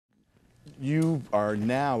you are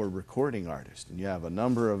now a recording artist, and you have a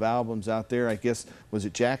number of albums out there. I guess, was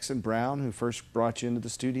it Jackson Brown who first brought you into the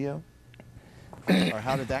studio? Or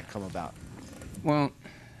how did that come about? Well,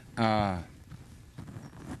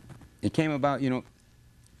 it came about, you know,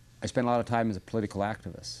 I spent a lot of time as a political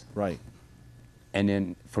activist. Right. And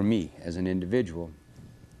then for me, as an individual,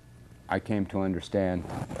 I came to understand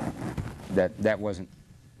that that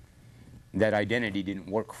identity didn't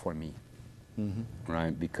work for me.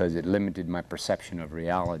 Right, because it limited my perception of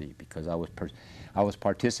reality, because I was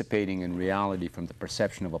participating in reality from the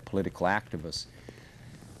perception of a political activist,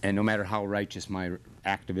 and no matter how righteous my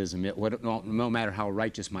activism is, no matter how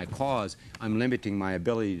righteous my cause, I'm limiting my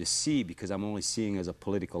ability to see because I'm only seeing as a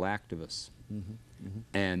political activist.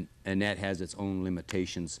 And that has its own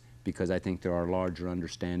limitations, because I think there are larger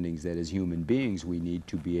understandings that as human beings we need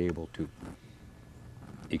to be able to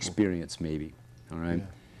experience, maybe. All right. Yeah.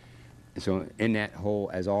 So in that whole,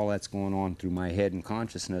 as all that's going on through my head and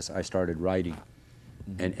consciousness, I started writing.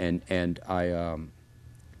 And I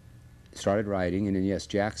started writing, and then yes,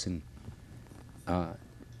 Jackson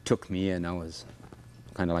took me in. I was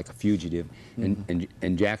kind of like a fugitive,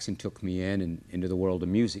 and Jackson took me in and into the world of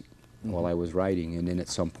music while I was writing. And then at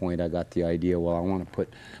some point I got the idea, well, I want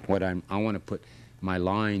to put my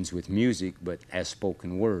lines with music, but as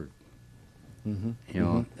spoken word. You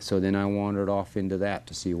know, so then I wandered off into that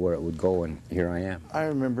to see where it would go, and here I am. I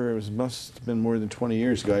remember must have been more than 20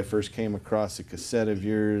 years ago I first came across a cassette of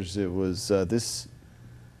yours. It was This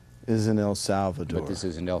is in El Salvador. But this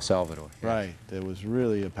is in El Salvador. Yes. Right. It was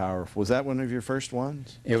really a powerful. Was that one of your first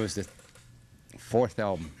ones? It was the fourth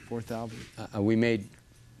album. Fourth album? We made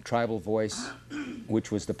Tribal Voice,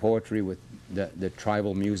 which was the poetry with the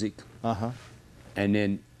tribal music. And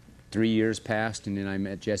then 3 years passed, and then I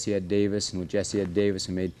met Jesse Ed Davis, and with Jesse Ed Davis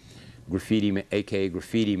I made Graffiti, aka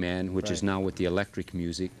Graffiti Man, which is now with the electric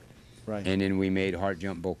music. Right. And then we made Heart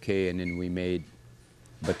Jump Bouquet, and then we made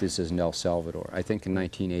But This Is in El Salvador. I think in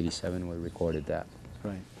 1987 we recorded that.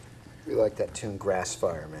 Right. We like that tune, Grass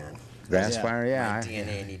Fire, man. Grass Fire, yeah. My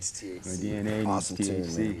DNA needs THC. My DNA awesome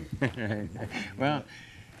needs THC. Tune, well,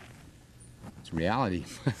 it's reality.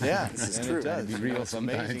 Yeah, it's and true. it does. It's real it's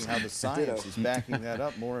sometimes. amazing how the science is backing that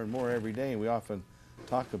up more and more every day. And we often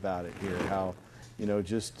talk about it here, how, you know,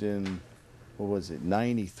 just in, what was it,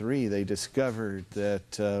 93, they discovered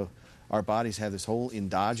that our bodies have this whole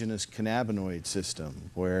endogenous cannabinoid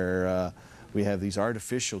system where we have these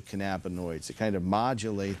artificial cannabinoids that kind of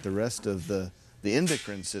modulate the rest of the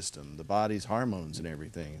endocrine system, the body's hormones and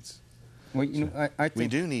everything. Well, you know, I think we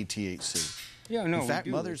do need THC. Yeah, no, in fact,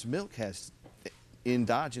 mother's milk has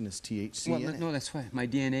endogenous THC in it. No, that's right. My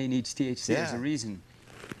DNA needs THC. There's a reason,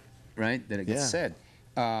 right, that it gets said.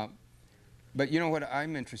 But you know what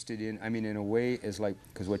I'm interested in, I mean, in a way, is like,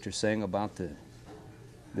 because what you're saying about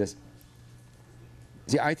this,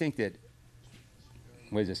 see, I think that,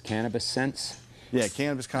 what is this, Cannabis Sense? Yeah,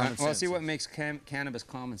 Cannabis Common Sense. Well, see, what makes Cannabis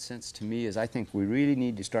Common Sense to me is I think we really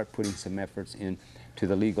need to start putting some efforts into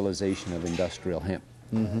the legalization of industrial hemp.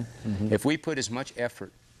 If we put as much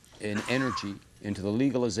effort and energy into the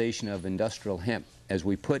legalization of industrial hemp as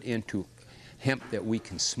we put into hemp that we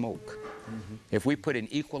can smoke, if we put an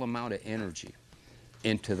equal amount of energy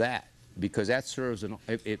into that, because that serves,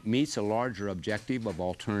 it meets a larger objective of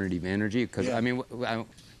alternative energy, because I mean,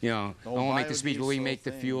 you know, I won't make the speech, but we make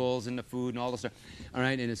the fuels and the food and all this stuff, all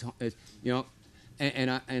right, and it's you know,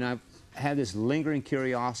 and I've had this lingering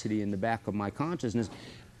curiosity in the back of my consciousness,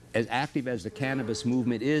 as active as the cannabis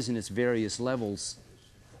movement is in its various levels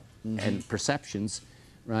and perceptions,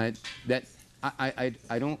 right, that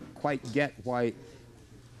I don't quite get why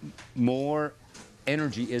more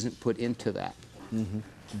energy isn't put into that.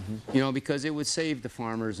 You know, because it would save the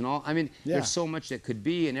farmers and all. I mean, there's so much that could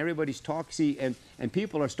be, and everybody's talking, see, and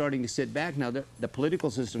people are starting to sit back now. The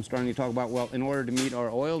political system's starting to talk about, well, in order to meet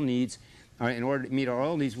our oil needs,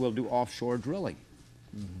 we'll do offshore drilling.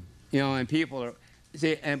 You know, and people are,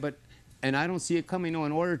 see, and I don't see it coming. No,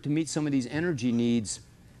 in order to meet some of these energy needs,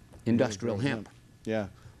 industrial hemp. Yeah,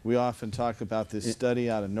 we often talk about this study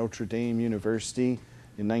out of Notre Dame University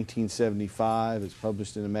in 1975. It's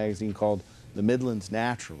published in a magazine called The Midlands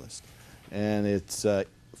Naturalist, and it's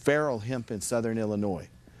feral hemp in southern Illinois.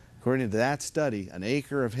 According to that study, an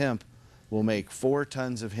acre of hemp will make 4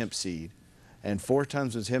 tons of hemp seed, and 4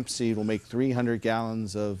 tons of hemp seed will make 300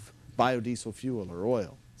 gallons of biodiesel fuel or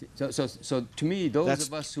oil. So to me, those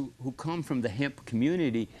of us who come from the hemp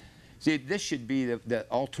community, see, this should be the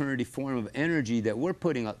alternative form of energy that we're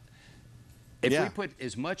putting up. If we put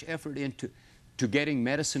as much effort into getting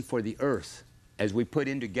medicine for the earth as we put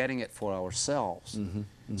into getting it for ourselves,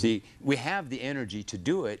 see, we have the energy to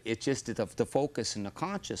do it. It's just the focus and the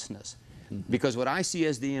consciousness. Because what I see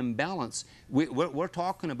as the imbalance, we're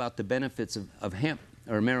talking about the benefits of hemp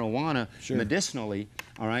or marijuana medicinally,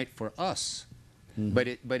 all right, for us. But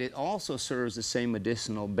it also serves the same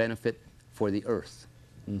medicinal benefit for the earth.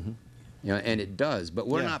 You know, and it does. But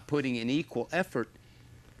we're not putting an equal effort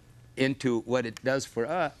into what it does for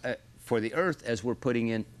the earth as we're putting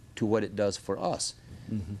into what it does for us.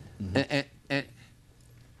 And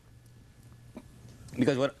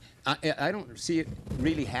because what I don't see it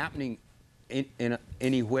really happening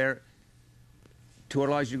anywhere to a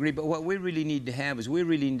large degree. But what we really need to have is we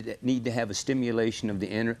really need to have a stimulation of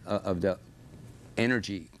the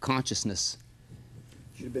energy consciousness.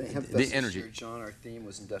 Should have been a hemp The fest energy. this year, John. Our theme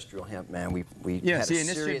was industrial hemp, man. We Yeah, had see, a and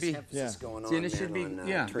this should serious be- emphasis going See, on, and this should be- man, on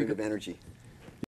yeah, alternative energy.